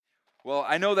Well,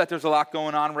 I know that there's a lot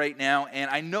going on right now,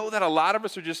 and I know that a lot of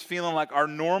us are just feeling like our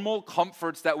normal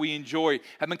comforts that we enjoy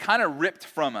have been kind of ripped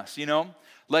from us,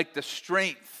 like the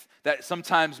strength that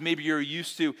sometimes maybe you're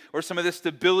used to, or some of the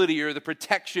stability or the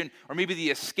protection, or maybe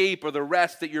the escape or the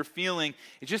rest that you're feeling.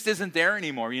 It just isn't there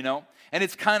anymore, And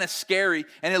it's kind of scary,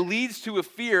 and it leads to a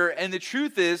fear. And the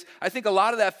truth is, I think a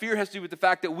lot of that fear has to do with the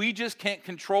fact that we just can't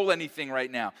control anything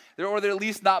right now, or at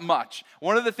least not much.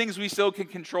 One of the things we still can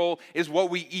control is what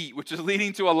we eat, which is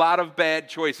leading to a lot of bad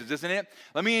choices, isn't it?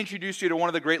 Let me introduce you to one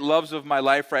of the great loves of my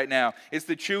life right now. It's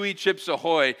the Chewy Chips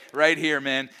Ahoy right here,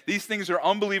 man. These things are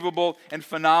unbelievable and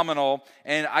phenomenal.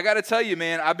 And I got to tell you,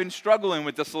 man, I've been struggling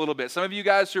with this a little bit. Some of you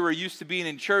guys who are used to being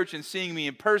in church and seeing me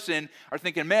in person are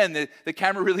thinking, man, the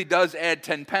camera really does add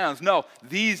 10 pounds. No,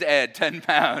 these add 10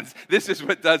 pounds. This is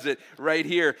what does it right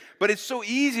here. But it's so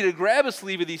easy to grab a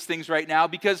sleeve of these things right now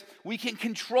because we can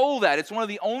control that. It's one of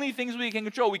the only things we can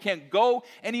control. We can't go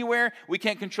anywhere. We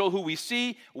can't control who we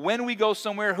see, when we go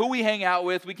somewhere, who we hang out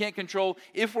with. We can't control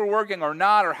if we're working or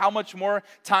not, or how much more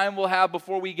time we'll have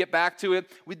before we get back to it.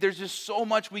 There's just so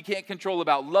much we can't control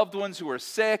about loved ones who are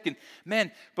sick. And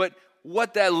man, but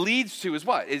what that leads to is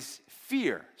what? Is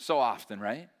fear so often,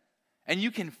 right? And you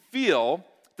can feel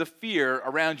the fear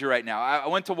around you right now. I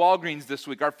went to Walgreens this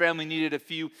week. Our family needed a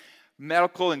few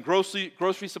medical and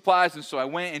grocery supplies, and so I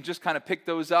went and just kind of picked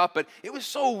those up. But it was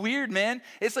so weird, man.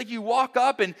 It's like you walk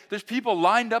up and there's people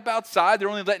lined up outside. They're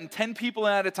only letting 10 people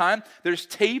in at a time. There's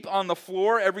tape on the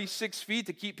floor every 6 feet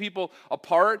to keep people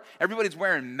apart. Everybody's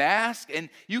wearing masks, and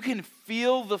you can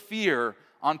feel the fear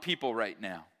on people right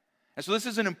now. And so this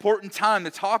is an important time to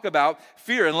talk about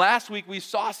fear. And last week we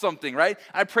saw something, right?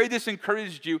 I pray this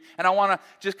encouraged you, and I want to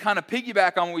just kind of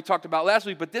piggyback on what we talked about last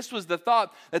week. But this was the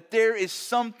thought that there is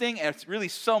something, and it's really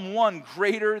someone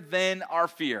greater than our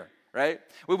fear, right?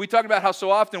 Well, we talked about how so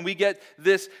often we get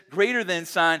this greater than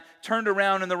sign turned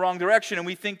around in the wrong direction, and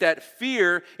we think that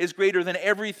fear is greater than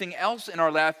everything else in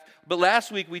our life. But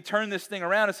last week, we turned this thing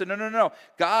around and said, no.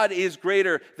 God is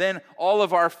greater than all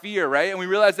of our fear, right? And we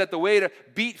realized that the way to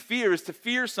beat fear is to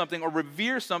fear something or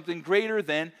revere something greater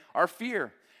than our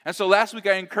fear. And so last week,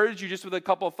 I encouraged you just with a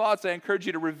couple of thoughts. I encouraged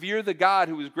you to revere the God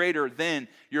who is greater than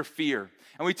your fear.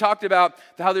 And we talked about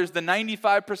how there's the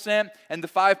 95% and the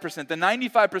 5%. The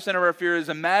 95% of our fear is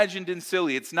imagined and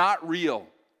silly. It's not real,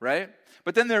 right?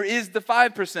 But then there is the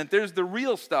 5%. There's the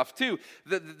real stuff too.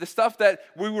 The stuff that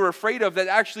we were afraid of that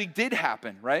actually did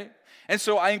happen, right? And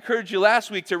so I encouraged you last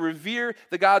week to revere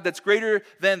the God that's greater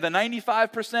than the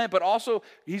 95%, but also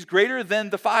He's greater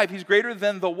than the 5. He's greater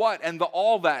than the what and the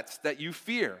all that's that you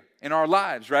fear in our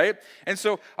lives, right? And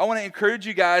so I want to encourage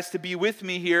you guys to be with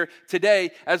me here today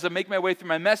as I make my way through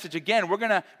my message. Again, we're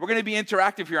gonna be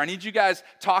interactive here. I need you guys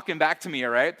talking back to me,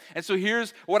 all right? And so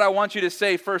here's what I want you to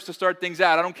say first to start things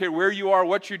out. I don't care where you are,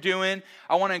 what you're doing.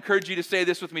 I want to encourage you to say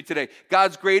this with me today.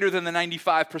 God's greater than the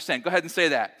 95%. Go ahead and say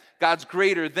that. God's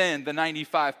greater than the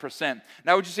 95%.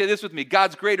 Now would you say this with me?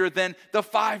 God's greater than the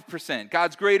 5%.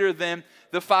 God's greater than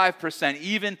the 5%,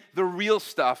 even the real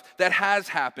stuff that has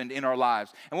happened in our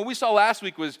lives. And what we saw last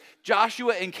week was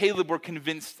Joshua and Caleb were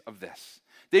convinced of this.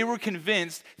 They were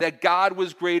convinced that God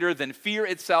was greater than fear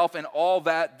itself and all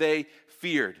that they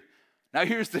feared. Now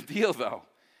here's the deal though.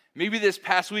 Maybe this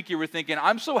past week you were thinking,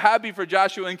 I'm so happy for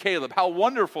Joshua and Caleb. How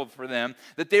wonderful for them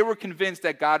that they were convinced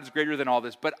that God is greater than all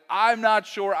this. But I'm not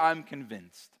sure I'm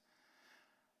convinced.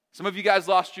 Some of you guys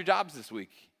lost your jobs this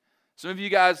week. Some of you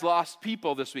guys lost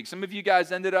people this week. Some of you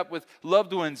guys ended up with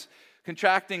loved ones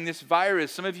contracting this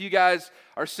virus. Some of you guys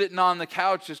are sitting on the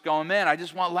couch just going, man, I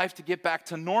just want life to get back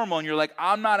to normal. And you're like,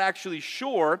 I'm not actually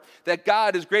sure that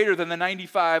God is greater than the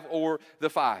 95 or the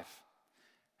 5.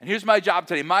 And here's my job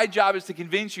today. My job is to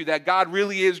convince you that God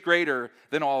really is greater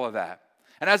than all of that.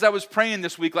 And as I was praying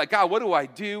this week, like, God, what do I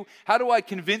do? How do I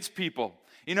convince people?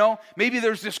 Maybe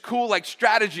there's this cool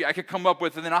strategy I could come up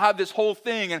with, and then I'll have this whole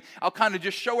thing, and I'll kind of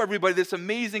just show everybody this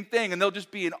amazing thing, and they'll just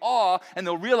be in awe, and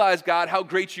they'll realize, God, how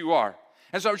great you are.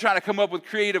 And so I'm trying to come up with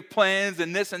creative plans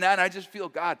and this and that, and I just feel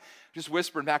God just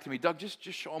whispering back to me, Doug, just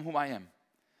show them who I am.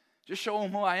 Just show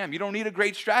them who I am. You don't need a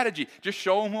great strategy. Just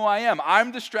show them who I am.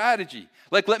 I'm the strategy.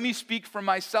 Let me speak for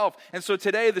myself. And so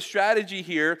today, the strategy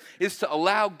here is to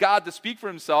allow God to speak for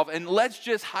himself, and let's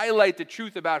just highlight the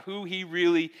truth about who he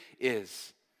really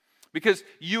is. Because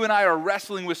you and I are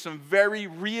wrestling with some very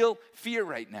real fear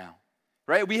right now,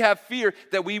 right? We have fear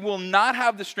that we will not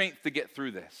have the strength to get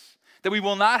through this, that we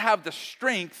will not have the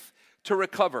strength to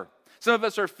recover. Some of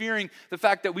us are fearing the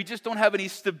fact that we just don't have any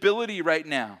stability right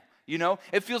now. You know,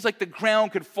 it feels like the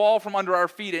ground could fall from under our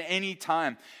feet at any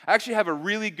time. I actually have a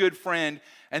really good friend,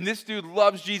 and this dude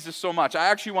loves Jesus so much. I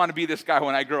actually want to be this guy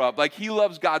when I grow up. Like, he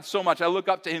loves God so much. I look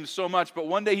up to him so much. But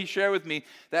one day he shared with me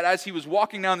that as he was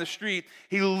walking down the street,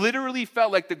 he literally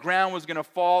felt like the ground was going to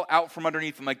fall out from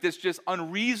underneath him. Like this just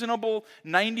unreasonable,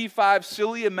 95,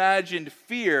 silly imagined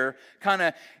fear kind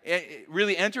of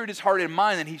really entered his heart and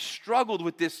mind, and he struggled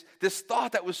with this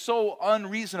thought that was so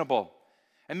unreasonable.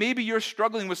 And maybe you're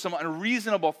struggling with some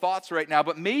unreasonable thoughts right now,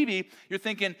 but maybe you're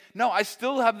thinking, no, I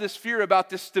still have this fear about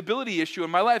this stability issue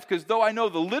in my life, because though I know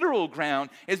the literal ground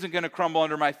isn't going to crumble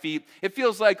under my feet, it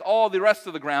feels like all the rest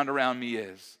of the ground around me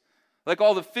is. Like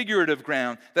all the figurative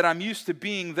ground that I'm used to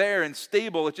being there and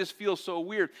stable, it just feels so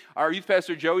weird. Our youth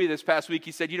pastor Joey this past week,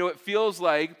 he said, it feels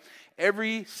like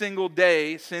every single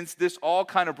day since this all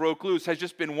kind of broke loose has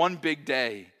just been one big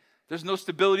day. There's no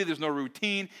stability, there's no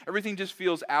routine. Everything just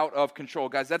feels out of control.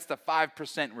 Guys, that's the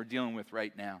 5% we're dealing with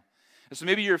right now. And so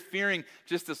maybe you're fearing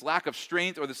just this lack of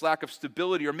strength or this lack of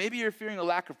stability, or maybe you're fearing a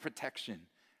lack of protection.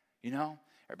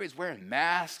 Everybody's wearing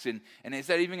masks, and is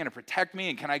that even going to protect me?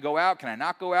 And can I go out? Can I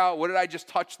not go out? What did I just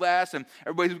touch last? And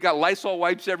everybody's got Lysol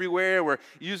wipes everywhere. We're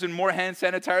using more hand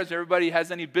sanitizer than everybody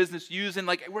has any business using.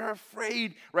 Like, we're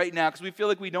afraid right now because we feel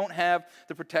like we don't have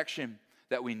the protection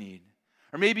that we need.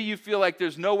 Or maybe you feel like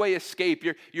there's no way escape.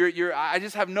 I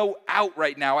just have no out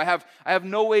right now. I have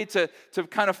no way to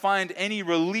kind of find any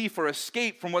relief or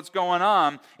escape from what's going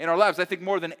on in our lives. I think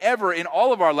more than ever in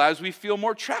all of our lives, we feel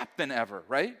more trapped than ever,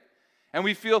 right? And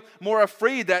we feel more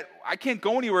afraid that I can't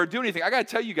go anywhere or do anything. I got to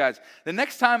tell you guys, the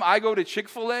next time I go to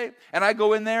Chick-fil-A and I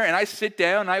go in there and I sit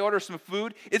down and I order some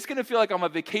food, it's going to feel like I'm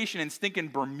on vacation in stinking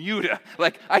Bermuda.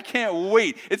 Like, I can't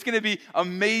wait. It's going to be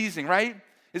amazing, right?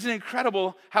 Isn't it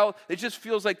incredible how it just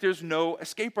feels like there's no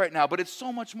escape right now? But it's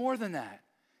so much more than that.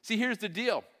 See, here's the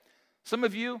deal. Some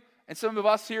of you and some of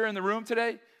us here in the room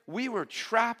today, we were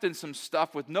trapped in some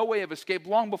stuff with no way of escape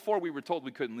long before we were told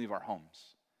we couldn't leave our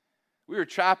homes. We were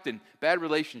trapped in bad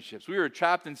relationships. We were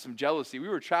trapped in some jealousy. We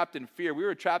were trapped in fear. We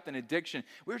were trapped in addiction.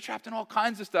 We were trapped in all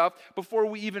kinds of stuff before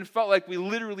we even felt like we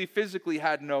literally physically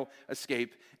had no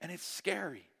escape. And it's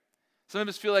scary. Some of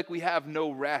us feel like we have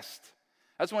no rest.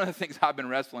 That's one of the things I've been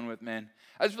wrestling with, man.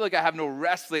 I just feel like I have no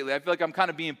rest lately. I feel like I'm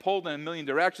kind of being pulled in a million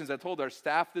directions. I told our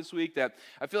staff this week that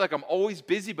I feel like I'm always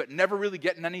busy but never really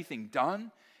getting anything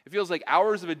done. It feels like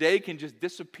hours of a day can just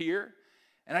disappear.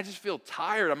 And I just feel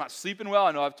tired. I'm not sleeping well.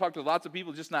 I know I've talked to lots of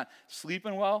people just not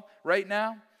sleeping well right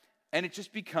now. And it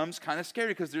just becomes kind of scary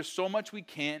because there's so much we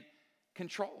can't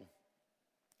control.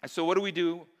 And so what do we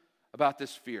do about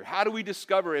this fear? How do we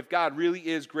discover if God really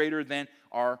is greater than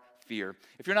our fear?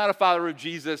 If you're not a follower of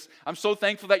Jesus, I'm so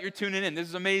thankful that you're tuning in. This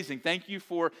is amazing. Thank you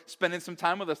for spending some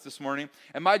time with us this morning.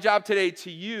 And my job today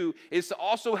to you is to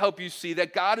also help you see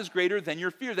that God is greater than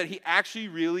your fear, that he actually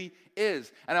really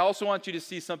is. And I also want you to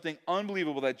see something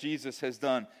unbelievable that Jesus has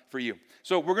done for you.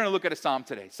 So we're going to look at a psalm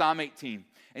today, Psalm 18.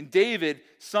 And David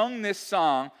sung this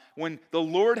song when the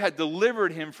Lord had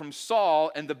delivered him from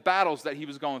Saul and the battles that he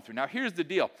was going through. Now here's the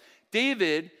deal.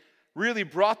 David really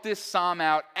brought this psalm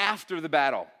out after the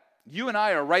battle. You and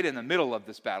I are right in the middle of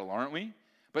this battle, aren't we?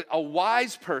 But a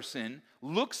wise person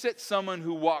looks at someone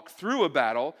who walked through a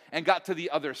battle and got to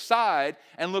the other side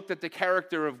and looked at the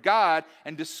character of God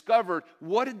and discovered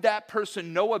what did that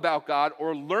person know about God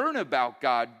or learn about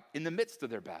God in the midst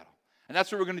of their battle. And that's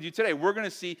what we're going to do today. We're going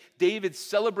to see David's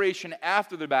celebration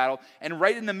after the battle, and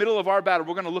right in the middle of our battle,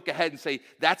 we're going to look ahead and say,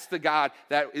 that's the God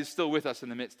that is still with us in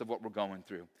the midst of what we're going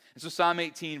through. And so Psalm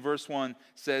 18, verse 1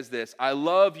 says this, I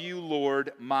love you,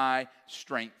 Lord, my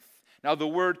strength. Now the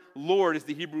word Lord is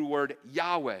the Hebrew word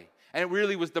Yahweh. And it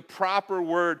really was the proper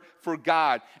word for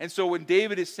God. And so when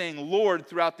David is saying Lord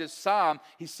throughout this psalm,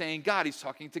 he's saying God. He's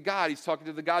talking to God. He's talking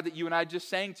to the God that you and I just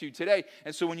sang to today.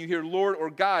 And so when you hear Lord or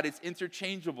God, it's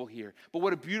interchangeable here. But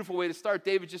what a beautiful way to start.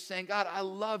 David just saying, God, I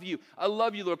love you. I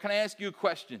love you, Lord. Can I ask you a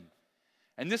question?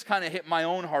 And this kind of hit my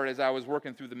own heart as I was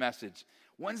working through the message.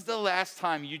 When's the last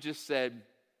time you just said,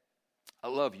 I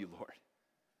love you, Lord?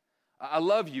 I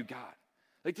love you, God.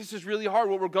 Like, this is really hard,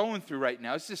 what we're going through right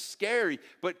now. It's just scary.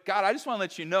 But, God, I just want to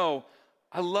let you know,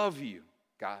 I love you,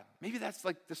 God. Maybe that's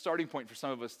like the starting point for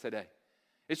some of us today.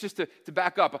 It's just to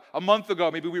back up. A month ago,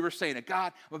 maybe we were saying it.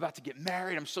 God, I'm about to get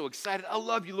married. I'm so excited. I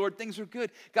love you, Lord. Things are good.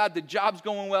 God, the job's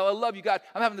going well. I love you, God.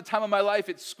 I'm having the time of my life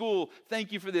at school.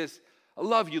 Thank you for this. I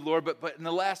love you, Lord. But in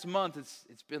the last month,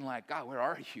 it's been like, God, where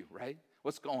are you, right?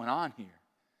 What's going on here?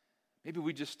 Maybe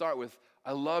we just start with,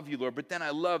 I love you, Lord. But then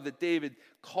I love that David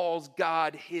calls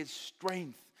God his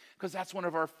strength, because that's one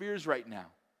of our fears right now.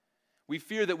 We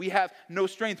fear that we have no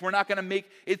strength. We're not going to make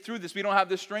it through this. We don't have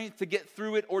the strength to get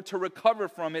through it or to recover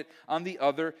from it on the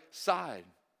other side.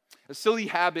 A silly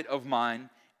habit of mine,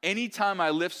 anytime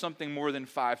I lift something more than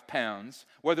 5 pounds,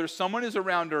 whether someone is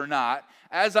around or not,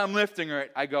 as I'm lifting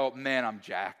it, I go, man, I'm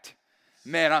jacked.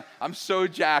 Man, I'm so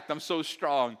jacked. I'm so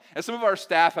strong. And some of our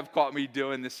staff have caught me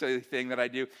doing this silly thing that I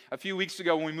do. A few weeks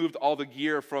ago when we moved all the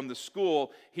gear from the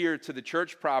school here to the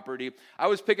church property, I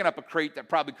was picking up a crate that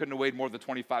probably couldn't have weighed more than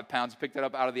 25 pounds. I picked it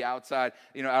up out of the outside,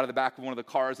 out of the back of one of the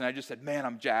cars, and I just said, man,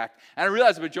 I'm jacked. And I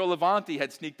realized that Joe Levante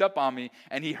had sneaked up on me,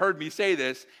 and he heard me say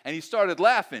this, and he started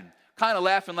laughing, kind of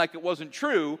laughing like it wasn't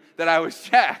true that I was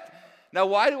jacked. Now,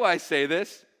 why do I say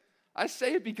this? I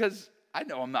say it because I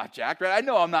know I'm not jacked, right? I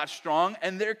know I'm not strong,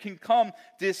 and there can come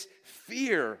this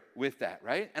fear with that,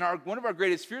 right? And one of our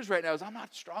greatest fears right now is I'm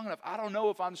not strong enough. I don't know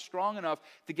if I'm strong enough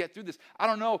to get through this. I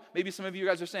don't know. Maybe some of you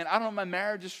guys are saying, I don't know if my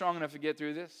marriage is strong enough to get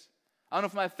through this. I don't know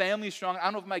if my family's strong. I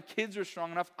don't know if my kids are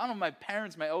strong enough. I don't know if my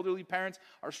parents, my elderly parents,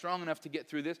 are strong enough to get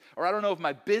through this. Or I don't know if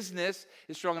my business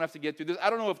is strong enough to get through this. I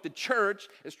don't know if the church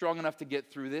is strong enough to get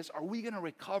through this. Are we going to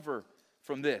recover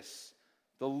from this?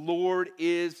 The Lord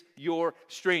is your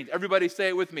strength. Everybody say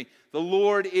it with me. The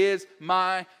Lord is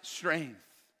my strength.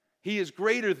 He is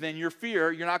greater than your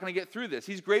fear. You're not going to get through this.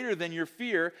 He's greater than your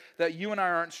fear that you and I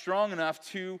aren't strong enough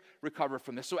to recover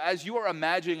from this. So as you are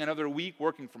imagining another week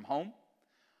working from home,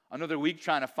 another week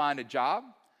trying to find a job,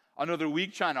 another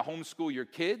week trying to homeschool your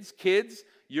kids,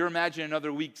 you're imagining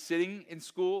another week sitting in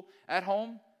school at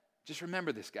home, just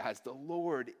remember this, guys. The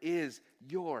Lord is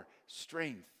your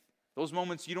strength. Those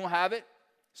moments you don't have it,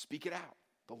 speak it out.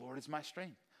 The Lord is my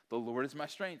strength. The Lord is my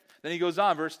strength. Then he goes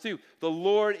on, verse 2. The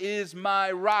Lord is my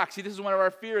rock. See, this is one of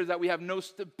our fears, that we have no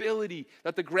stability,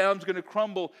 that the ground's going to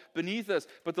crumble beneath us.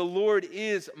 But the Lord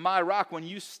is my rock. When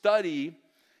you study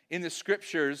in the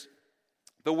scriptures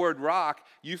the word rock,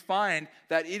 you find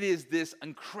that it is this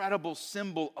incredible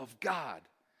symbol of God.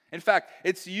 In fact,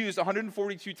 it's used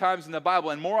 142 times in the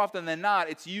Bible, and more often than not,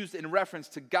 it's used in reference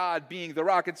to God being the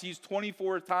rock. It's used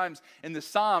 24 times in the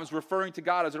Psalms referring to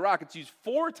God as a rock. It's used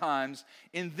 4 times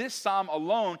in this psalm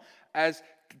alone as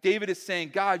David is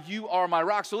saying, God, you are my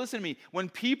rock. So listen to me. When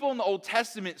people in the Old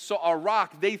Testament saw a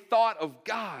rock, they thought of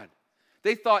God.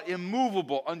 They thought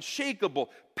immovable, unshakable,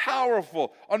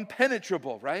 powerful,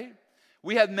 unpenetrable, right?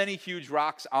 We have many huge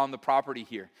rocks on the property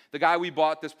here. The guy we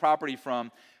bought this property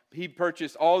from, he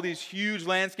purchased all these huge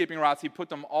landscaping rocks. He put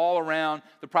them all around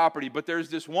the property. But there's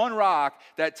this one rock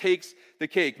that takes the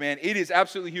cake, man. It is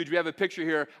absolutely huge. We have a picture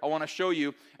here I want to show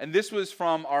you. And this was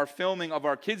from our filming of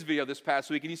our kids video this past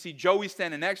week. And you see Joey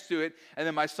standing next to it, and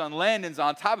then my son Landon's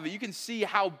on top of it. You can see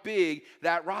how big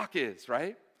that rock is,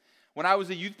 right? When I was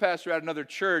a youth pastor at another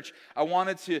church, I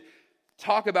wanted to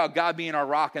talk about God being our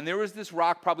rock. And there was this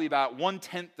rock probably about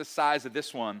 1/10 the size of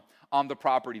this one on the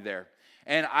property there.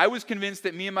 And I was convinced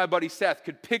that me and my buddy Seth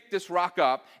could pick this rock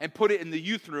up and put it in the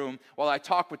youth room while I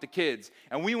talked with the kids.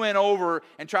 And we went over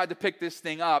and tried to pick this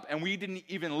thing up, and we didn't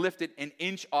even lift it an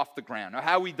inch off the ground. Now,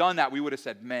 had we done that, we would have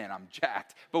said, man, I'm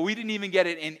jacked. But we didn't even get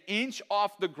it an inch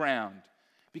off the ground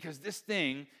because this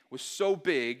thing was so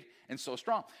big and so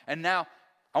strong. And now,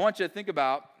 I want you to think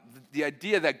about the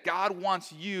idea that God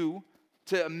wants you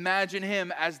to imagine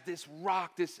him as this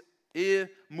rock, this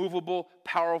immovable,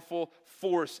 powerful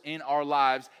force in our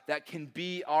lives that can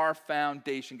be our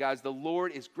foundation. Guys, the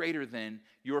Lord is greater than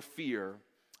your fear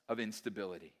of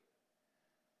instability.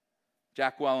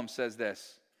 Jack Wellum says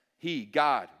this: He,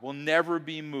 God, will never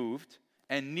be moved,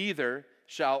 and neither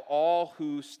shall all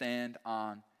who stand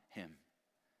on him.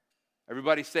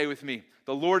 Everybody say with me,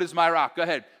 the Lord is my rock. Go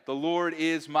ahead. The Lord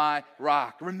is my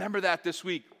rock. Remember that this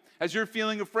week. As you're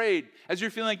feeling afraid, as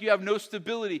you're feeling like you have no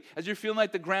stability, as you're feeling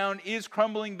like the ground is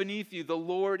crumbling beneath you, the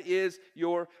Lord is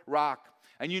your rock.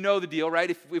 And you know the deal, right?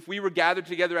 If we were gathered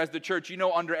together as the church, you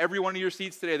know under every one of your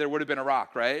seats today there would have been a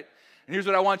rock, right? And here's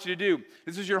what I want you to do.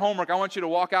 This is your homework. I want you to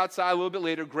walk outside a little bit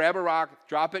later, grab a rock,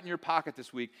 drop it in your pocket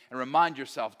this week, and remind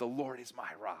yourself, the Lord is my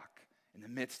rock in the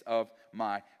midst of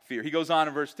my fear. He goes on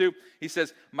in verse 2. He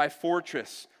says, my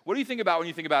fortress. What do you think about when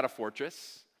you think about a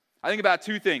fortress? I think about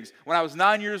 2 things. When I was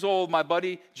 9 years old, my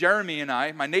buddy Jeremy and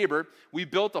I, my neighbor, we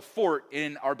built a fort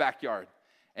in our backyard.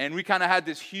 And we kind of had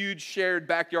this huge shared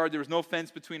backyard. There was no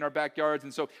fence between our backyards.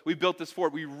 And so we built this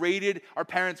fort. We raided our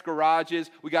parents'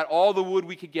 garages. We got all the wood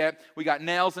we could get. We got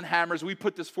nails and hammers. We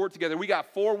put this fort together. We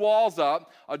got 4 walls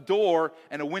up, a door,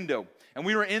 and a window. And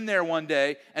we were in there one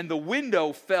day, and the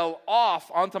window fell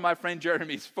off onto my friend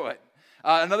Jeremy's foot.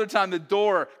 Another time, the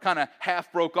door kind of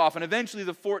half broke off, and eventually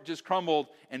the fort just crumbled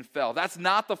and fell. That's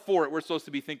not the fort we're supposed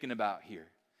to be thinking about here.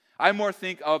 I more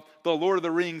think of the Lord of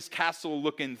the Rings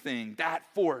castle-looking thing, that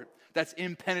fort. that's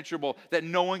impenetrable, that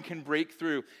no one can break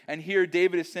through. And here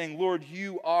David is saying, Lord,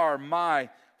 you are my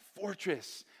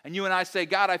fortress. And you and I say,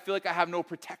 God, I feel like I have no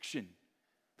protection.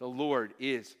 The Lord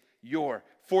is your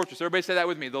fortress. Everybody say that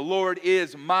with me. The Lord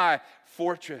is my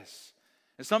fortress.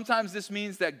 And sometimes this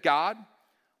means that God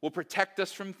will protect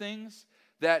us from things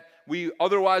that we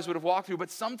otherwise would have walked through.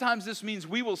 But sometimes this means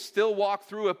we will still walk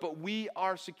through it, but we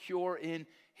are secure in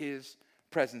his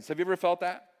presence. Have you ever felt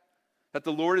that? That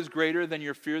the Lord is greater than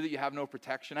your fear that you have no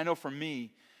protection? I know for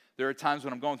me, there are times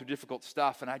when I'm going through difficult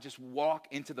stuff and I just walk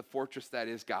into the fortress that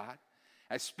is God.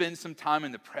 I spend some time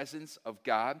in the presence of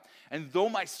God. And though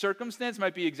my circumstance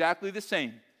might be exactly the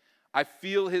same, I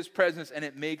feel his presence and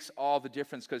it makes all the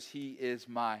difference because he is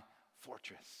my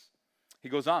fortress. He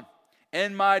goes on,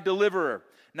 and my deliverer.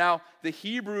 Now, the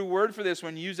Hebrew word for this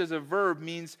when used as a verb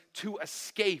means to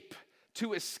escape.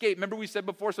 To escape. Remember we said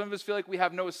before, some of us feel like we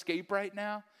have no escape right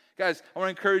now? Guys, I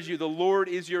want to encourage you, the Lord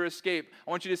is your escape.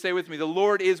 I want you to say with me, the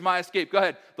Lord is my escape. Go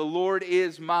ahead. The Lord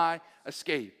is my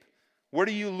escape. What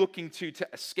are you looking to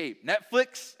escape?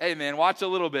 Netflix? Hey man, watch a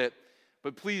little bit.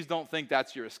 But please don't think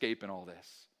that's your escape in all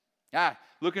this.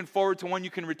 Looking forward to when you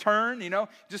can return,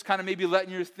 just kind of maybe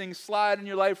letting your things slide in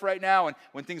your life right now. And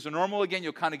when things are normal again,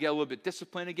 you'll kind of get a little bit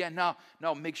disciplined again.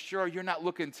 No, make sure you're not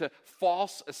looking to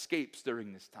false escapes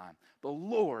during this time. The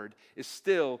Lord is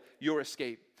still your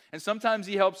escape. And sometimes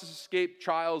he helps us escape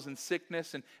trials and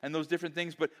sickness and those different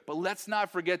things. But let's not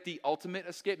forget the ultimate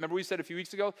escape. Remember we said a few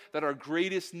weeks ago that our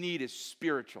greatest need is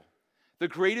spiritual. The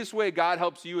greatest way God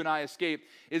helps you and I escape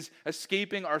is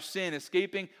escaping our sin,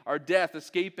 escaping our death,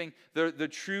 escaping the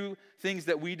true things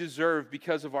that we deserve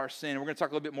because of our sin. And we're going to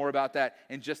talk a little bit more about that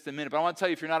in just a minute. But I want to tell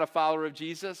you, if you're not a follower of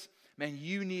Jesus, man,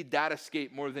 you need that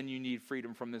escape more than you need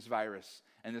freedom from this virus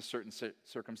and the certain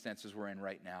circumstances we're in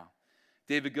right now.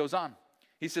 David goes on.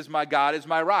 He says, my God is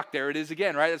my rock. There it is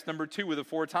again, right? That's number 2 with the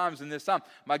 4 times in this psalm.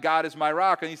 My God is my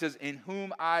rock. And he says, in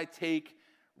whom I take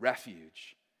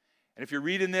refuge. And if you're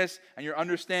reading this and you're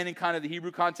understanding kind of the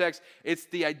Hebrew context, it's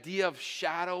the idea of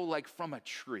shadow like from a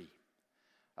tree.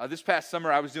 This past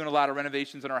summer, I was doing a lot of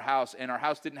renovations in our house, and our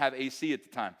house didn't have AC at the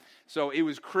time. So it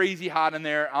was crazy hot in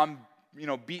there. I'm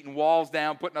beating walls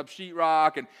down, putting up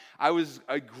sheetrock, and I was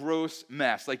a gross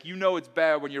mess. Like, it's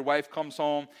bad when your wife comes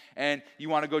home and you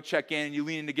want to go check in and you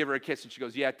lean in to give her a kiss and she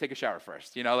goes, yeah, take a shower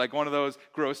first. Like one of those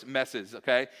gross messes,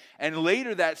 okay? And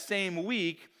later that same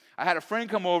week, I had a friend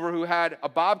come over who had a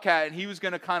bobcat, and he was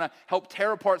going to kind of help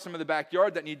tear apart some of the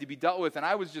backyard that needed to be dealt with. And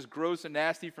I was just gross and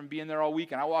nasty from being there all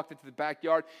week. And I walked into the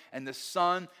backyard, and the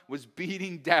sun was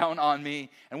beating down on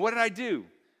me. And what did I do?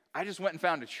 I just went and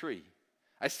found a tree.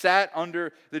 I sat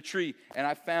under the tree, and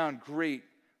I found great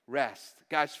rest.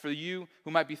 Guys, for you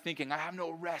who might be thinking, I have no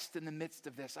rest in the midst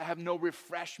of this. I have no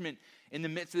refreshment in the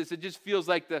midst of this. It just feels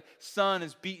like the sun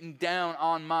is beating down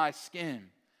on my skin.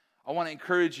 I want to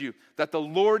encourage you that the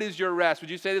Lord is your rest. Would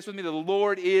you say this with me? The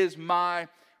Lord is my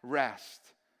rest.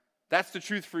 That's the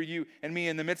truth for you and me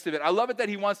in the midst of it. I love it that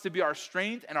he wants to be our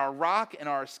strength and our rock and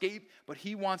our escape, but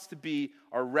he wants to be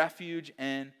our refuge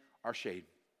and our shade.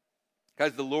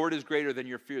 Guys, the Lord is greater than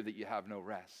your fear that you have no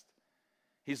rest.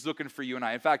 He's looking for you and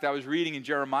I. In fact, I was reading in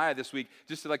Jeremiah this week,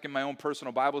 just like in my own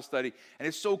personal Bible study, and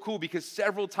it's so cool because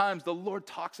several times the Lord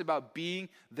talks about being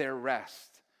their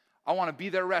rest. I want to be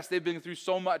their rest. They've been through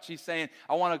so much. He's saying,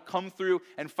 I want to come through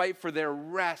and fight for their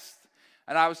rest.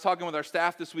 And I was talking with our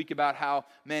staff this week about how,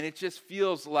 man, it just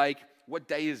feels like, what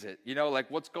day is it? Like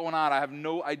what's going on? I have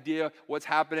no idea what's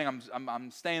happening.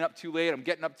 I'm staying up too late. I'm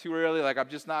getting up too early. Like I'm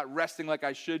just not resting like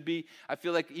I should be. I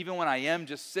feel like even when I am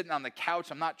just sitting on the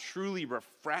couch, I'm not truly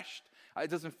refreshed.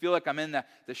 It doesn't feel like I'm in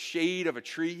the shade of a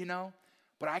tree,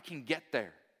 But I can get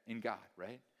there in God,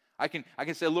 right? I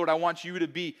can say, Lord, I want you to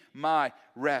be my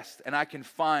rest, and I can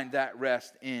find that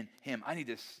rest in him. I need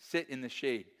to sit in the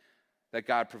shade that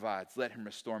God provides. Let him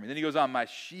restore me. Then he goes on, my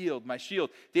shield, my shield.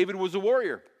 David was a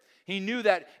warrior. He knew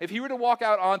that if he were to walk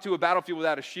out onto a battlefield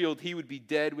without a shield, he would be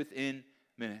dead within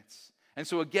minutes. And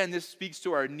so again, this speaks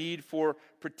to our need for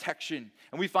protection.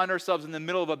 And we find ourselves in the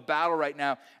middle of a battle right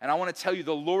now. And I want to tell you,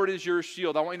 the Lord is your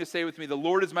shield. I want you to say with me, the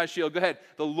Lord is my shield. Go ahead.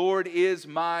 The Lord is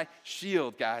my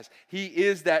shield, guys. He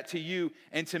is that to you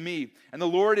and to me. And the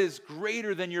Lord is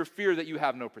greater than your fear that you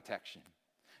have no protection.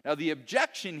 Now, the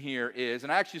objection here is,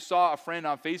 and I actually saw a friend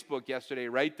on Facebook yesterday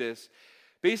write this,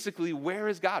 basically, where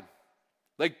is God?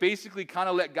 Like basically kind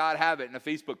of let God have it in a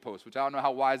Facebook post, which I don't know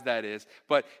how wise that is.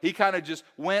 But he kind of just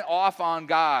went off on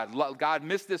God. God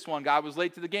missed this one. God was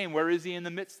late to the game. Where is he in the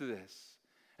midst of this?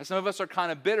 And some of us are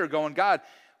kind of bitter going, God,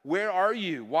 where are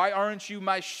you? Why aren't you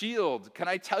my shield? Can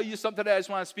I tell you something today? I just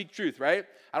want to speak truth, right?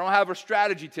 I don't have a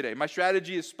strategy today. My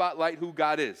strategy is spotlight who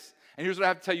God is. And here's what I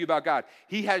have to tell you about God.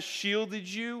 He has shielded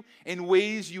you in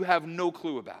ways you have no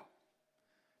clue about.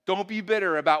 Don't be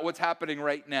bitter about what's happening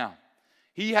right now.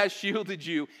 He has shielded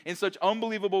you in such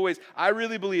unbelievable ways. I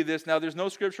really believe this. Now, there's no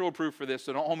scriptural proof for this,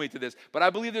 so don't hold me to this. But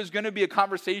I believe there's going to be a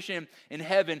conversation in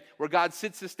heaven where God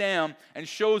sits us down and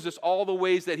shows us all the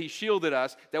ways that he shielded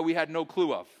us that we had no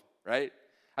clue of, right?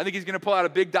 I think he's going to pull out a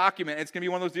big document. It's going to be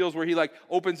one of those deals where he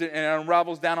opens it and it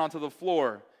unravels down onto the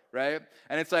floor, right?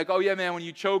 And it's like, oh yeah, man, when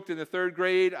you choked in the 3rd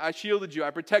grade, I shielded you,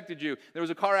 I protected you. There was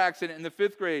a car accident in the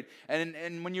 5th grade.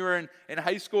 And when you were in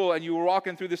high school and you were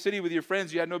walking through the city with your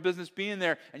friends, you had no business being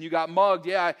there and you got mugged.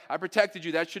 Yeah, I protected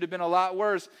you. That should have been a lot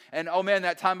worse. And oh man,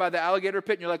 that time by the alligator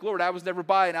pit, and you're like, Lord, I was never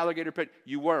by an alligator pit.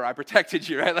 You were. I protected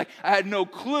you, right? I had no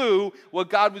clue what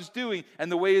God was doing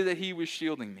and the way that he was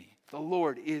shielding me. The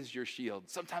Lord is your shield.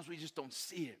 Sometimes we just don't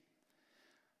see it.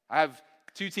 I have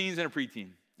 2 teens and a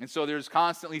preteen. And so there's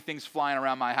constantly things flying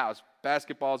around my house.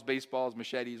 Basketballs, baseballs,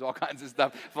 machetes, all kinds of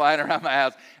stuff flying around my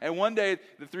house. And one day,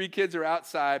 the 3 kids are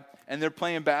outside, and they're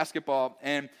playing basketball.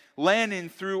 And Landon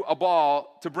threw a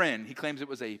ball to Bryn. He claims it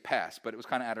was a pass, but it was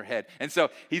kind of at her head. And so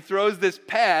he throws this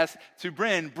pass to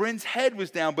Bryn. Bryn's head was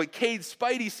down, but Cade's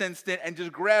spidey sensed it and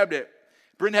just grabbed it.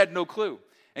 Bryn had no clue.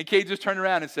 And Cade just turned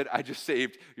around and said, I just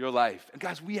saved your life. And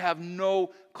guys, we have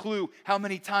no clue how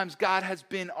many times God has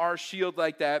been our shield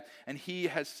like that, and he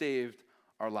has saved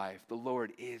our life. The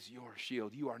Lord is your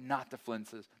shield. You are not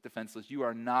defenseless. You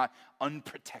are not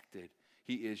unprotected.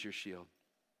 He is your shield.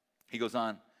 He goes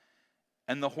on,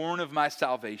 and the horn of my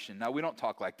salvation. Now, we don't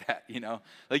talk like that,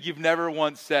 You've never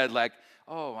once said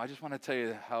oh, I just want to tell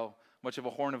you how much of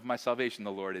a horn of my salvation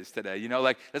the Lord is today.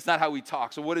 That's not how we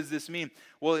talk. So what does this mean?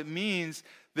 Well, it means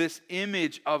this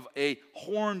image of a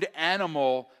horned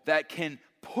animal that can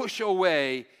push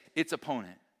away its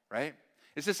opponent, right?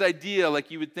 It's this idea,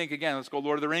 you would think, again, let's go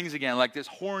Lord of the Rings again, this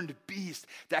horned beast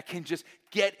that can just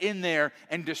get in there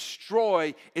and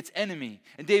destroy its enemy.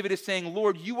 And David is saying,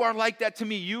 Lord, you are like that to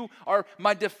me. You are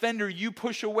my defender. You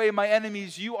push away my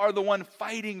enemies. You are the one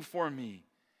fighting for me.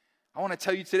 I want to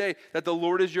tell you today that the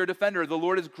Lord is your defender. The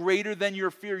Lord is greater than your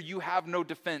fear. You have no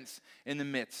defense in the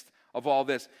midst of all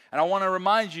this. And I want to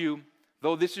remind you,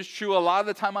 though this is true a lot of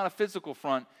the time on a physical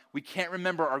front, we can't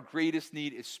remember our greatest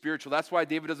need is spiritual. That's why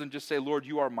David doesn't just say, Lord,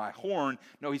 you are my horn.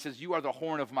 No, he says, you are the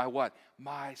horn of my what?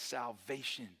 My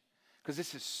salvation. Because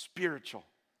this is spiritual,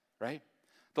 right?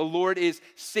 The Lord is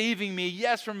saving me,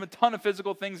 yes, from a ton of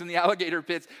physical things in the alligator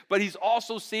pits, but he's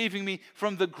also saving me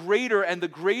from the greater and the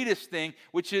greatest thing,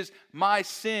 which is my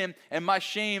sin and my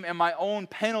shame and my own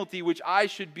penalty, which I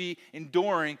should be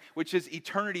enduring, which is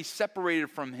eternity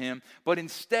separated from him. But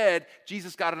instead,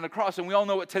 Jesus got on the cross, and we all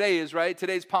know what today is, right?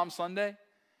 Today's Palm Sunday.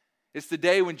 It's the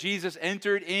day when Jesus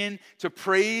entered into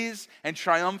praise and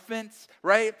triumphance,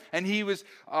 right? And he was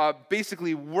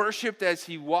basically worshipped as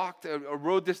he walked or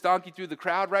rode this donkey through the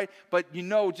crowd, right? But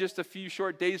just a few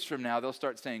short days from now, they'll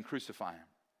start saying, crucify him.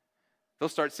 They'll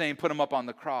start saying, put him up on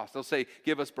the cross. They'll say,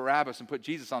 give us Barabbas and put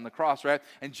Jesus on the cross, right?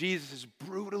 And Jesus is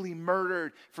brutally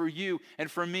murdered for you and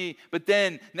for me. But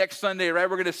then next Sunday, right,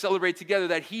 we're going to celebrate together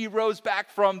that he rose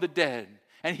back from the dead.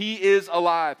 And he is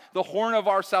alive, the horn of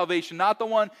our salvation, not the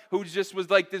one who just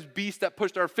was like this beast that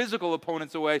pushed our physical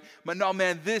opponents away. But no,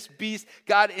 man, this beast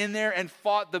got in there and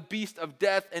fought the beast of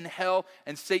death and hell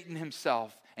and Satan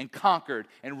himself and conquered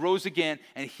and rose again.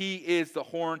 And he is the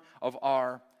horn of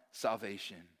our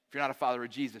salvation. If you're not a follower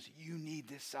of Jesus, you need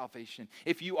this salvation.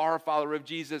 If you are a follower of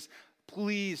Jesus,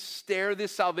 please stare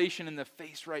this salvation in the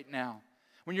face right now.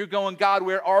 When you're going, God,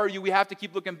 where are you? We have to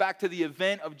keep looking back to the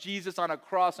event of Jesus on a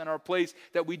cross in our place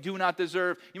that we do not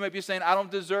deserve. You might be saying, I don't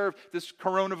deserve this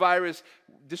coronavirus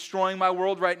destroying my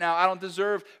world right now. I don't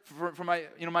deserve for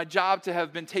my job to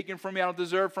have been taken from me. I don't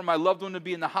deserve for my loved one to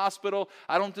be in the hospital.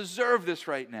 I don't deserve this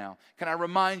right now. Can I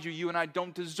remind you, you and I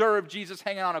don't deserve Jesus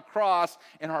hanging on a cross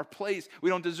in our place.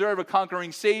 We don't deserve a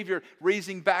conquering Savior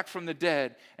raising back from the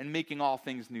dead and making all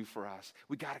things new for us.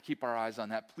 We got to keep our eyes on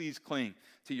that. Please cling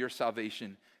to your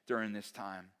salvation during this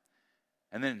time.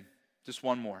 And then just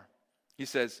one more. He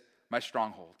says, my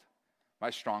stronghold, my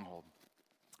stronghold.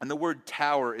 And the word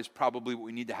tower is probably what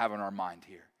we need to have in our mind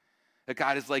here. That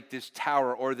God is like this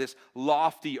tower or this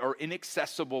lofty or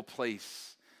inaccessible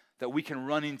place that we can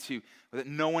run into, that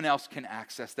no one else can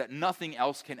access, that nothing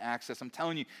else can access. I'm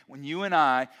telling you, when you and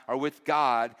I are with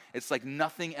God, it's like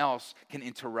nothing else can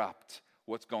interrupt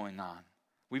what's going on.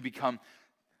 We become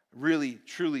really,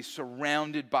 truly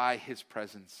surrounded by his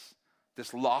presence.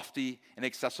 this lofty,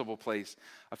 inaccessible place.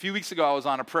 A few weeks ago, I was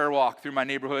on a prayer walk through my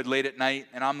neighborhood late at night,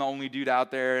 and I'm the only dude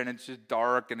out there, and it's just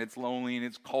dark, and it's lonely, and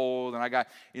it's cold, and I got,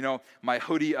 my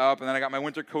hoodie up, and then I got my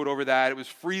winter coat over that. It was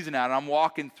freezing out, and I'm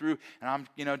walking through, and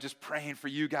I'm, just praying for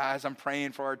you guys. I'm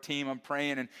praying for our team. I'm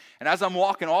praying, and as I'm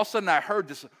walking, all of a sudden, I heard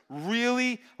this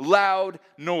really loud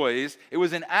noise. It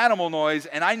was an animal noise,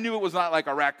 and I knew it was not like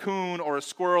a raccoon or a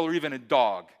squirrel or even a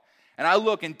dog. And I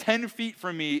look, and 10 feet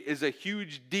from me is a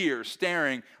huge deer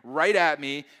staring right at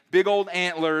me, big old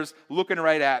antlers looking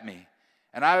right at me.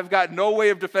 And I've got no way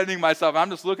of defending myself. I'm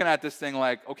just looking at this thing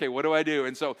like, okay, what do I do?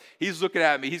 And so he's looking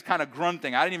at me. He's kind of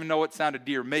grunting. I didn't even know what sound a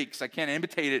deer makes. I can't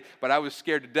imitate it, but I was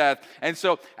scared to death. And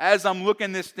so as I'm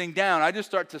looking this thing down, I just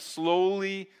start to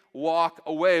slowly walk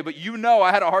away. But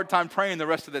I had a hard time praying the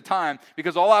rest of the time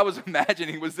because all I was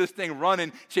imagining was this thing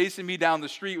running, chasing me down the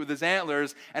street with his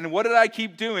antlers. And what did I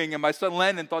keep doing? And my son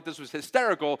Landon thought this was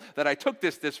hysterical that I took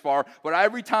this far. But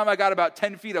every time I got about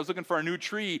 10 feet, I was looking for a new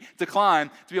tree to climb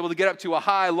to be able to get up to a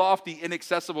high, lofty,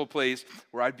 inaccessible place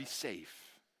where I'd be safe.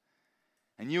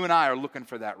 And you and I are looking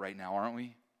for that right now, aren't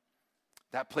we?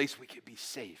 That place we could be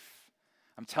safe.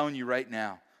 I'm telling you right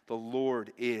now, the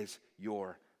Lord is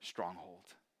your stronghold.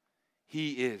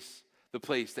 He is the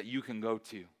place that you can go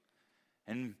to.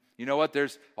 And you know what?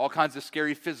 There's all kinds of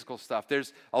scary physical stuff.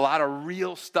 There's a lot of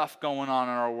real stuff going on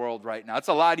in our world right now. It's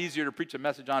a lot easier to preach a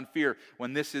message on fear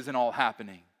when this isn't all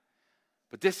happening.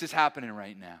 But this is happening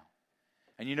right now.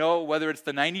 And whether it's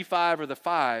the 95 or the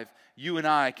 5, you and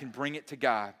I can bring it to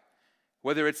God.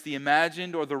 Whether it's the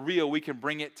imagined or the real, we can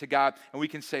bring it to God. And we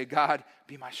can say, God,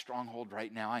 be my stronghold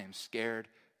right now. I am scared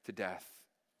to death.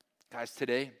 Guys,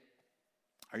 today,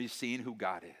 are you seeing who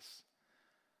God is?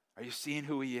 Are you seeing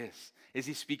who he is? Is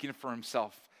he speaking for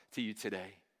himself to you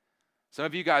today? Some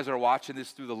of you guys are watching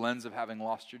this through the lens of having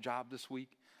lost your job this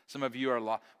week. Some of you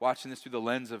are watching this through the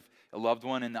lens of a loved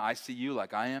one in the ICU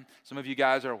like I am. Some of you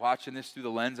guys are watching this through the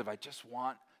lens of I just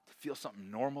want to feel something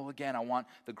normal again. I want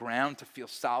the ground to feel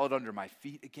solid under my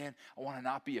feet again. I want to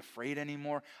not be afraid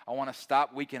anymore. I want to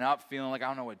stop waking up feeling like I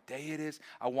don't know what day it is.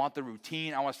 I want the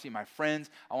routine. I want to see my friends.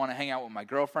 I want to hang out with my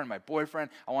girlfriend, my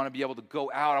boyfriend. I want to be able to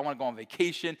go out. I want to go on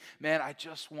vacation. Man, I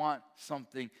just want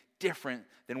something different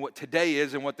than what today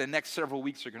is and what the next several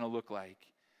weeks are going to look like.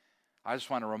 I just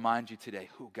want to remind you today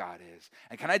who God is.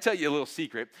 And can I tell you a little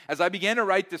secret? As I began to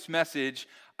write this message,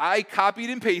 I copied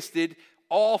and pasted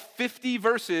all 50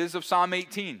 verses of Psalm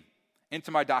 18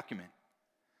 into my document.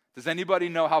 Does anybody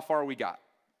know how far we got?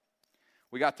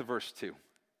 We got to verse 2.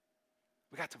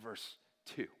 We got to verse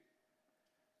 2.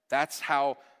 That's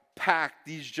how packed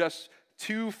these just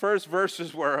 2 first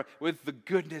verses were with the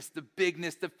goodness, the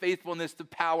bigness, the faithfulness, the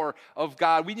power of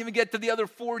God. We didn't even get to the other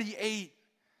 48.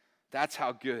 That's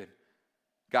how good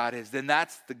God is. Then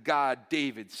that's the God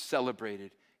David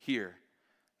celebrated here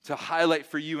to highlight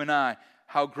for you and I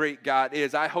how great God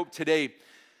is. I hope today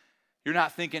you're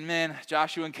not thinking, man,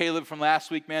 Joshua and Caleb from last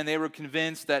week, man, they were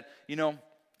convinced that,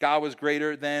 God was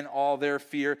greater than all their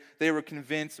fear. They were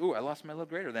convinced, I lost my little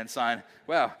greater than sign.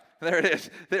 Wow, there it is.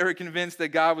 They were convinced that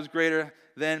God was greater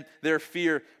than their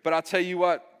fear. But I'll tell you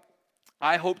what,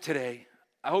 I hope today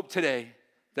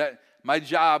that my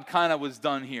job kind of was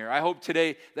done here. I hope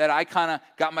today that I kind of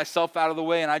got myself out of the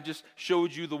way and I just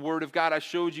showed you the Word of God. I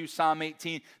showed you Psalm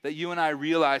 18, that you and I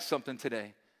realize something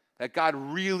today, that God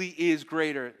really is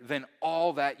greater than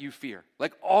all that you fear,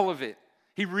 like all of it.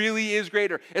 He really is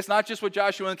greater. It's not just what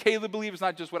Joshua and Caleb believe. It's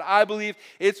not just what I believe.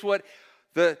 It's what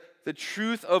the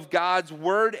truth of God's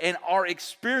Word and our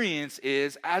experience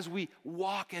is as we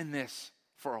walk in this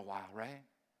for a while, right?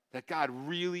 That God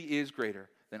really is greater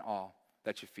than all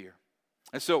that you fear.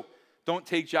 And so, don't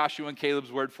take Joshua and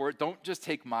Caleb's word for it. Don't just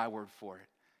take my word for it.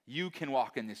 You can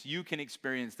walk in this. You can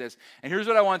experience this. And here's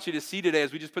what I want you to see today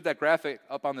as we just put that graphic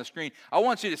up on the screen. I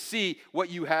want you to see what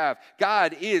you have.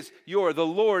 The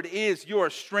Lord is your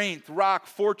strength, rock,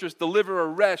 fortress, deliverer,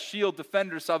 rest, shield,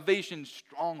 defender, salvation,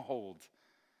 stronghold.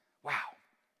 Wow.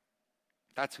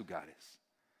 That's who God is.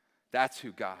 That's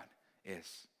who God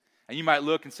is. And you might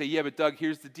look and say, yeah, but Doug,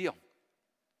 here's the deal.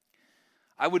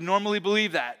 I would normally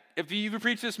believe that. If you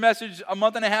preached this message a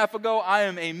month and a half ago, I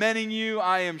am amening you.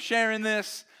 I am sharing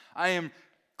this. I am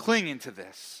clinging to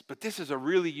this. But this is a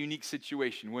really unique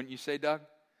situation, wouldn't you say, Doug?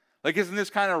 Like, isn't this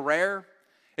kind of rare?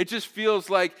 It just feels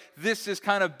like this is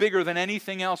kind of bigger than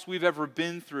anything else we've ever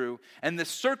been through. And the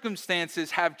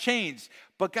circumstances have changed.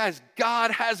 But guys,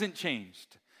 God hasn't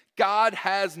changed. God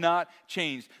has not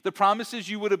changed. The promises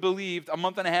you would have believed a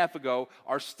month and a half ago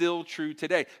are still true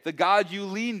today. The God you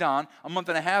leaned on a month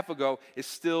and a half ago is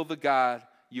still the God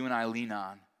you and I lean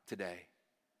on today.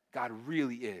 God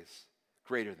really is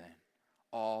greater than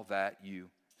all that you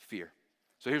fear.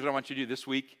 So here's what I want you to do this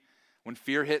week. When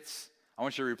fear hits, I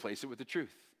want you to replace it with the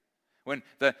truth. When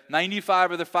the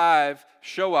 95 or the 5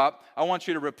 show up, I want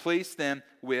you to replace them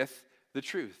with the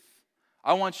truth.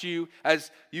 I want you,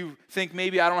 as you think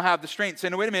maybe I don't have the strength, say,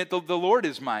 no, wait a minute, the Lord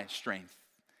is my strength.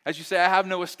 As you say, I have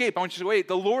no escape, I want you to say, wait,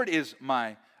 the Lord is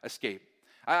my escape.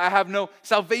 I have no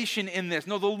salvation in this.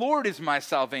 No, the Lord is my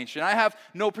salvation. I have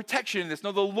no protection in this.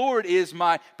 No, the Lord is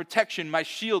my protection, my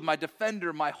shield, my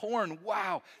defender, my horn.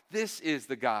 Wow, this is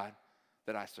the God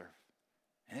that I serve.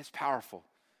 And it's powerful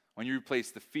when you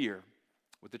replace the fear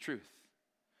with the truth.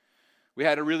 We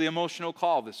had a really emotional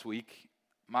call this week.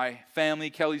 My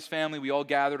family, Kelly's family, we all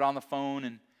gathered on the phone,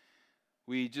 and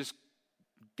we just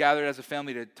gathered as a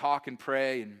family to talk and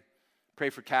pray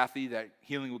for Kathy, that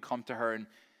healing would come to her. And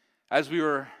as we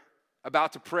were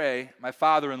about to pray, my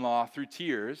father-in-law, through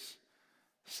tears,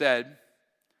 said,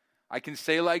 I can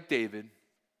say like David,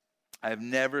 I have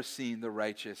never seen the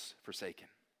righteous forsaken.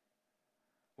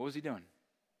 What was he doing?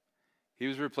 He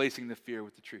was replacing the fear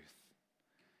with the truth.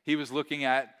 He was looking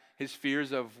at his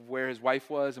fears of where his wife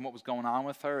was and what was going on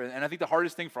with her. And I think the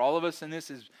hardest thing for all of us in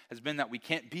this has been that we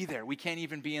can't be there. We can't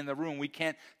even be in the room. We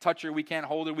can't touch her. We can't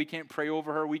hold her. We can't pray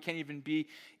over her. We can't even be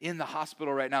in the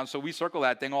hospital right now. So we circle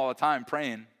that thing all the time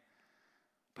praying.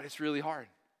 But it's really hard.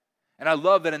 And I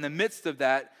love that in the midst of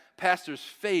that, Pastor's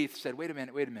faith said, wait a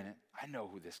minute. I know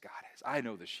who this God is. I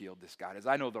know the shield this God is.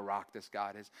 I know the rock this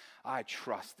God is. I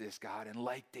trust this God. And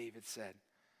like David said,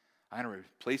 I'm going to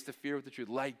replace the fear with the truth.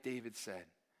 Like David said,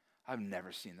 I've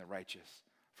never seen the righteous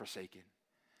forsaken.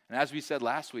 And as we said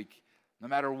last week, no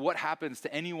matter what happens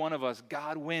to any one of us,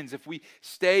 God wins. If we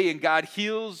stay and God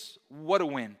heals, what a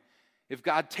win. If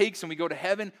God takes and we go to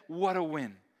heaven, what a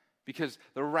win. Because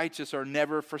the righteous are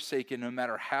never forsaken, no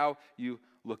matter how you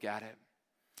look at it.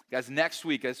 Guys, next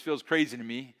week, this feels crazy to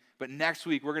me, but next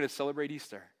week we're going to celebrate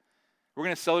Easter. We're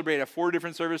going to celebrate at 4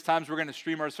 different service times. We're going to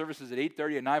stream our services at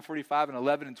 8:30, at 9:45, and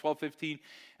 11, and 12:15.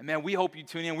 And man, we hope you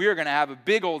tune in. We are going to have a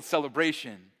big old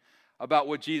celebration about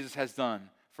what Jesus has done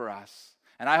for us.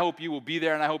 And I hope you will be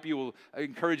there, and I hope you will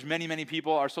encourage many, many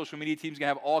people. Our social media team is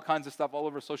going to have all kinds of stuff all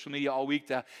over social media all week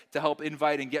to help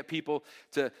invite and get people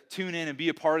to tune in and be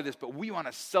a part of this. But we want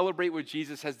to celebrate what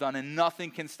Jesus has done, and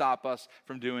nothing can stop us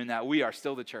from doing that. We are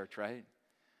still the church, right?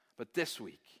 But this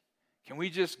week, can we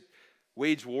just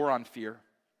wage war on fear?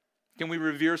 Can we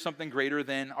revere something greater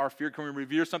than our fear? Can we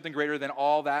revere something greater than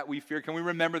all that we fear? Can we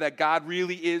remember that God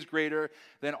really is greater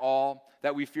than all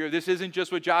that we fear? This isn't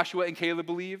just what Joshua and Caleb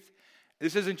believed.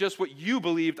 This isn't just what you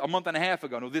believed a month and a half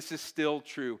ago. No, this is still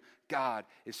true. God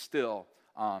is still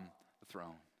on the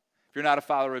throne. If you're not a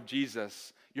follower of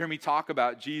Jesus, you heard me talk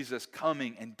about Jesus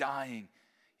coming and dying.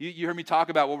 You heard me talk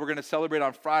about what we're going to celebrate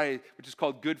on Friday, which is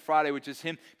called Good Friday, which is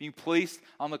him being placed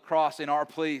on the cross in our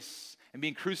place and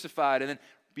being crucified and then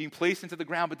being placed into the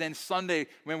ground. But then Sunday,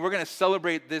 when we're going to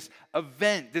celebrate this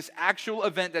event, this actual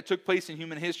event that took place in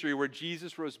human history where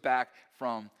Jesus rose back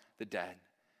from the dead.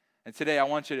 And today I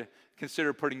want you to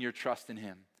consider putting your trust in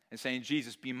him and saying,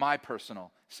 Jesus, be my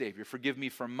personal Savior. Forgive me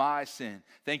for my sin.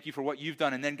 Thank you for what you've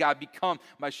done. And then God, become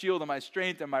my shield and my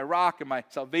strength and my rock and my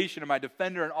salvation and my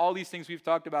defender and all these things we've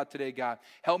talked about today, God.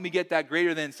 Help me get that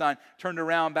greater than sign turned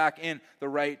around back in the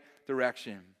right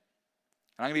direction.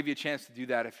 And I'm going to give you a chance to do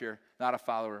that if you're not a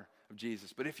follower of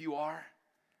Jesus. But if you are,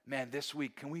 man, this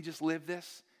week, can we just live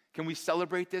this? Can we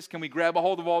celebrate this? Can we grab a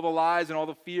hold of all the lies and all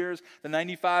the fears, the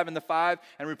 95 and the 5,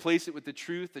 and replace it with the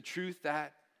truth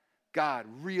that God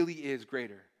really is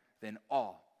greater than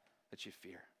all that you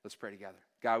fear? Let's pray together.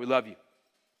 God, we love you.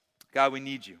 God, we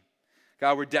need you.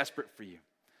 God, we're desperate for you.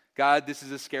 God, this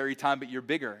is a scary time, but you're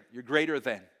bigger. You're greater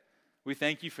than. We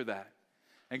thank you for that.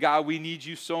 And God, we need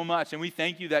you so much. And we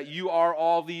thank you that you are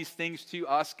all these things to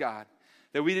us, God.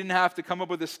 That we didn't have to come up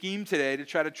with a scheme today to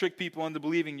try to trick people into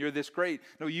believing you're this great.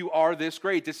 No, you are this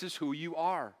great. This is who you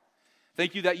are.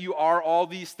 Thank you that you are all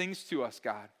these things to us,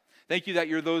 God. Thank you that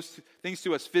you're those things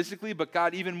to us physically, but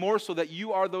God, even more so that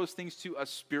you are those things to us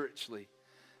spiritually.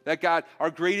 That God,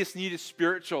 our greatest need is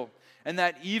spiritual. And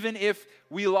that even if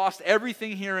we lost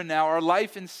everything here and now, our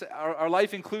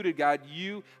life included, God,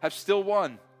 you have still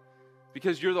won.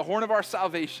 Because you're the horn of our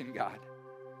salvation, God.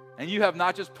 And you have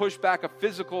not just pushed back a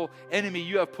physical enemy,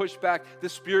 you have pushed back the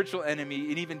spiritual enemy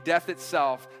and even death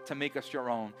itself to make us your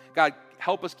own. God,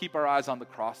 help us keep our eyes on the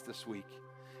cross this week.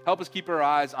 Help us keep our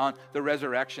eyes on the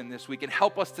resurrection this week. And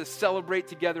help us to celebrate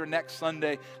together next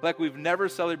Sunday like we've never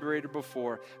celebrated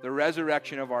before, the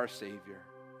resurrection of our Savior.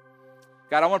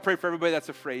 God, I want to pray for everybody that's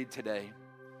afraid today.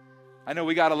 I know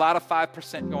we got a lot of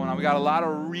 5% going on. We got a lot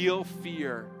of real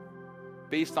fear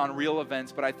based on real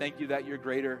events, but I thank you that you're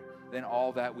greater than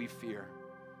all that we fear.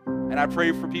 And I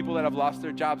pray for people that have lost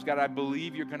their jobs. God, I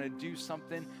believe you're going to do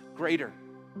something greater.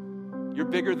 You're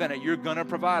bigger than it. You're going to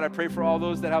provide. I pray for all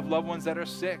those that have loved ones that are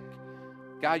sick.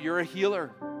 God, you're a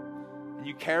healer. And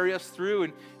you carry us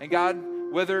through. And God,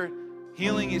 whether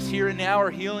healing is here and now or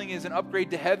healing is an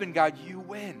upgrade to heaven, God, you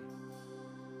win.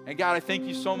 And God, I thank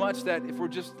you so much that if we're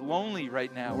just lonely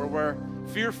right now, or we're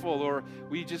fearful, or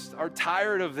we just are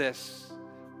tired of this,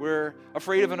 we're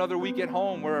afraid of another week at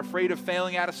home, we're afraid of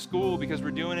failing out of school because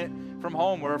we're doing it from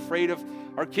home, we're afraid of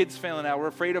our kids failing out, we're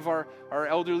afraid of our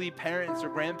elderly parents or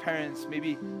grandparents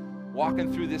maybe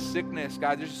walking through this sickness.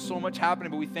 God, there's just so much happening,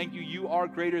 but we thank you. You are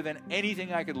greater than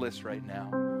anything I could list right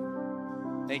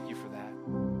now. Thank you for that.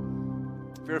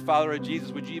 If you're a follower of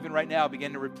Jesus, would you even right now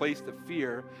begin to replace the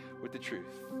fear with the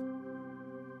truth?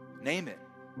 Name it.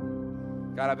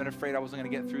 God, I've been afraid I wasn't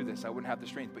going to get through this. I wouldn't have the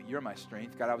strength, but you're my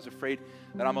strength. God, I was afraid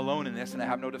that I'm alone in this and I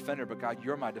have no defender, but God,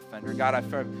 you're my defender. God,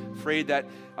 I'm afraid that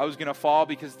I was going to fall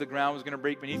because the ground was going to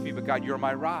break beneath me, but God, you're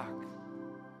my rock.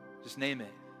 Just name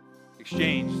it.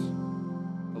 Exchange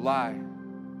the lie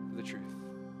for the truth.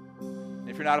 And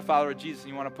if you're not a follower of Jesus and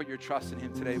you want to put your trust in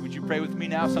him today, would you pray with me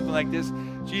now? Something like this.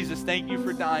 Jesus, thank you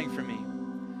for dying for me.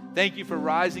 Thank you for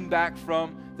rising back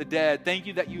from the dead. Thank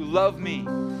you that you love me.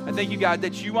 I thank you, God,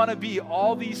 that you want to be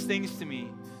all these things to me.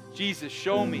 Jesus,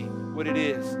 show me what it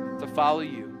is to follow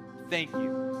you. Thank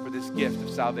you for this gift of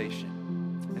salvation.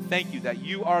 And thank you that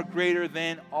you are greater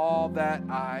than all that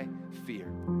I fear.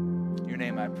 In your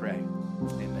name I pray.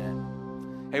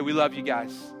 Amen. Hey, we love you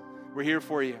guys. We're here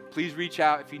for you. Please reach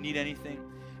out if you need anything.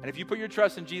 And if you put your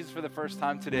trust in Jesus for the first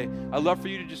time today, I'd love for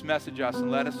you to just message us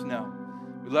and let us know.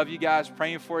 We love you guys,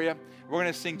 praying for you. We're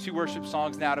going to sing 2 worship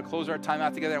songs now to close our time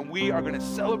out together, and we are going to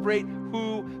celebrate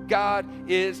who God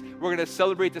is. We're going to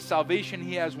celebrate the salvation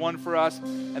he has won for us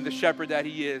and the shepherd that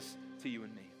he is to you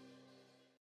and me.